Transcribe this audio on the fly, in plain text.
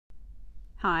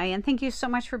Hi, and thank you so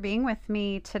much for being with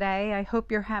me today. I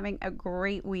hope you're having a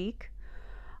great week.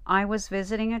 I was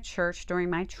visiting a church during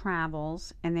my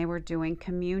travels and they were doing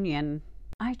communion.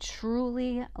 I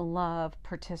truly love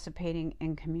participating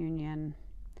in communion.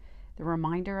 The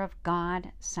reminder of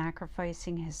God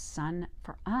sacrificing his son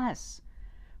for us,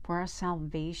 for our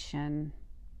salvation.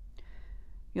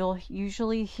 You'll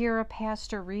usually hear a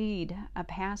pastor read a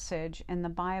passage in the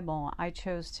Bible. I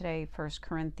chose today 1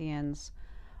 Corinthians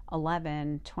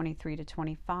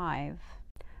 11:23-25.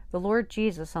 The Lord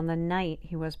Jesus, on the night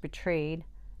he was betrayed,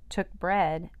 took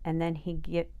bread, and then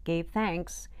he gave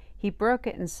thanks. He broke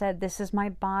it and said, "This is my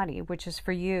body, which is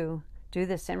for you. Do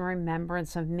this in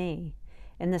remembrance of me."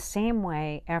 In the same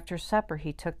way, after supper,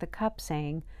 he took the cup,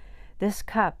 saying, "This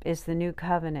cup is the new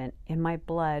covenant in my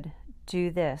blood.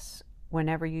 Do this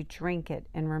whenever you drink it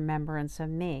in remembrance of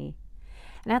me."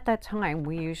 And at that time,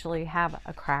 we usually have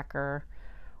a cracker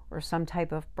or some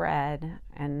type of bread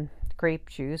and grape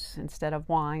juice instead of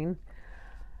wine.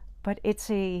 But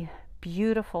it's a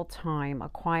beautiful time, a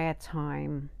quiet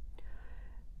time,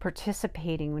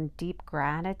 participating in deep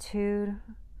gratitude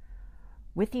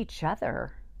with each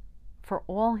other for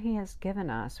all he has given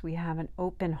us. We have an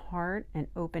open heart and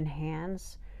open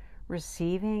hands,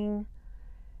 receiving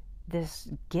this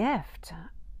gift,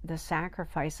 the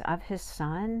sacrifice of his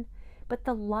son, but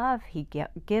the love he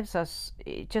gives us,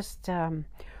 it just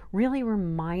really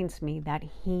reminds me that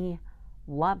he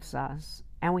loves us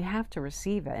and we have to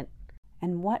receive it.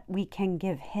 And what we can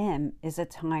give him is a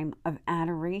time of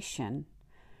adoration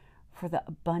for the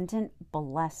abundant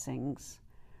blessings,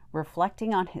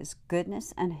 reflecting on his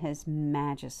goodness and his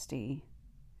majesty.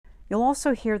 You'll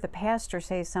also hear the pastor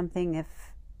say something: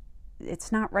 if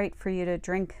it's not right for you to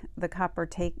drink the cup or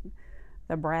take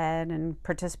the bread and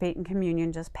participate in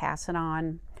communion, just pass it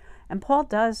on. And Paul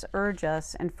does urge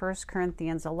us in 1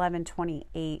 Corinthians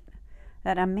 11:28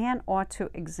 that a man ought to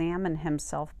examine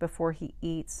himself before he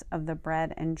eats of the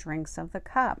bread and drinks of the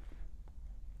cup.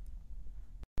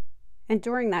 And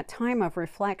during that time of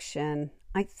reflection,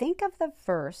 I think of the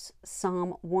verse,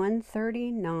 Psalm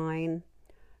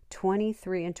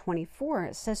 139:23 and 24.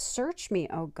 It says, "Search me,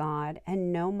 O God,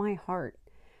 and know my heart.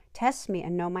 Test me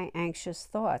and know my anxious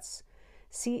thoughts.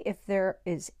 See if there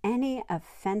is any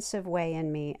offensive way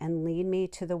in me, and lead me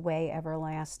to the way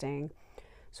everlasting."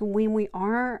 So when we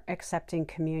are accepting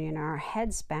communion, our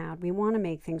heads bowed, we want to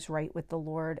make things right with the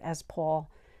Lord, as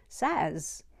Paul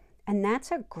says. And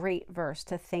that's a great verse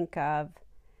to think of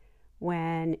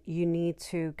when you need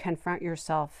to confront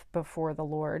yourself before the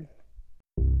Lord.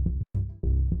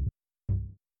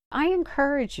 I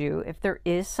encourage you, if there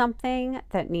is something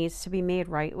that needs to be made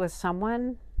right with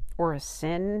someone, or a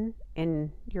sin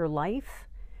in your life,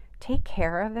 take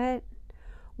care of it.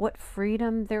 What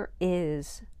freedom there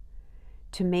is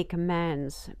to make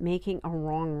amends, making a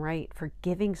wrong right,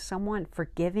 forgiving someone,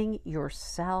 forgiving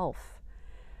yourself.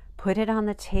 Put it on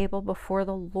the table before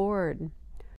the Lord.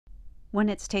 When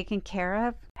it's taken care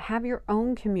of, have your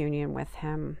own communion with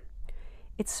him.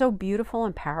 It's so beautiful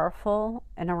and powerful,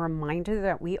 and a reminder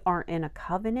that we are in a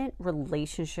covenant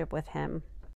relationship with him.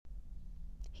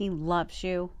 He loves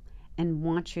you and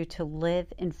wants you to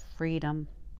live in freedom.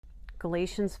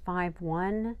 Galatians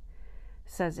 5:1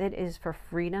 says, "It is for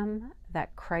freedom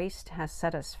that Christ has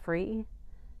set us free.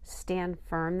 Stand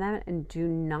firm then, and do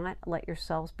not let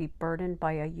yourselves be burdened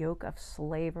by a yoke of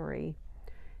slavery."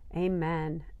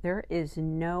 Amen. There is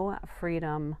no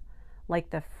freedom like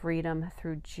the freedom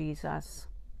through Jesus.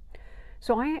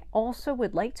 So I also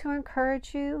would like to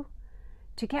encourage you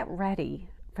to get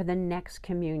ready for the next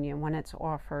communion when it's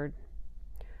offered.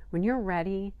 When you're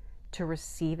ready to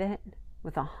receive it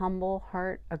with a humble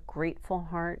heart, a grateful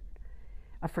heart,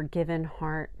 a forgiven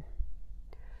heart,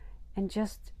 and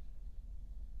just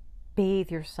bathe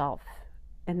yourself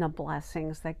in the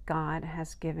blessings that God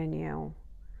has given you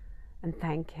and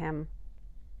thank him.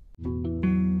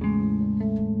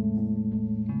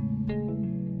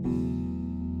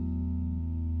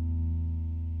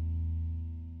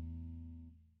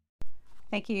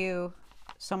 Thank you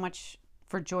so much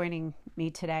for joining me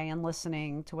today and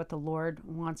listening to what the Lord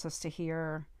wants us to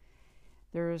hear.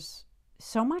 There's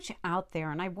so much out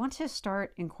there, and I want to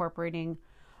start incorporating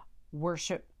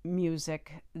worship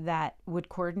music that would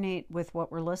coordinate with what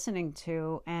we're listening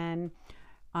to. And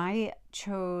I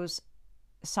chose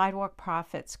Sidewalk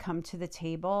Prophets, Come to the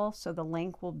Table. So the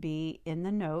link will be in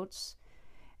the notes,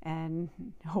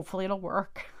 and hopefully it'll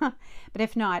work. But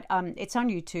if not, it's on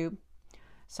YouTube.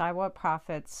 Sidewalk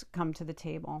Prophets, Come to the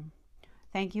Table.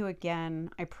 Thank you again.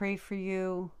 I pray for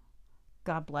you.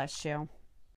 God bless you.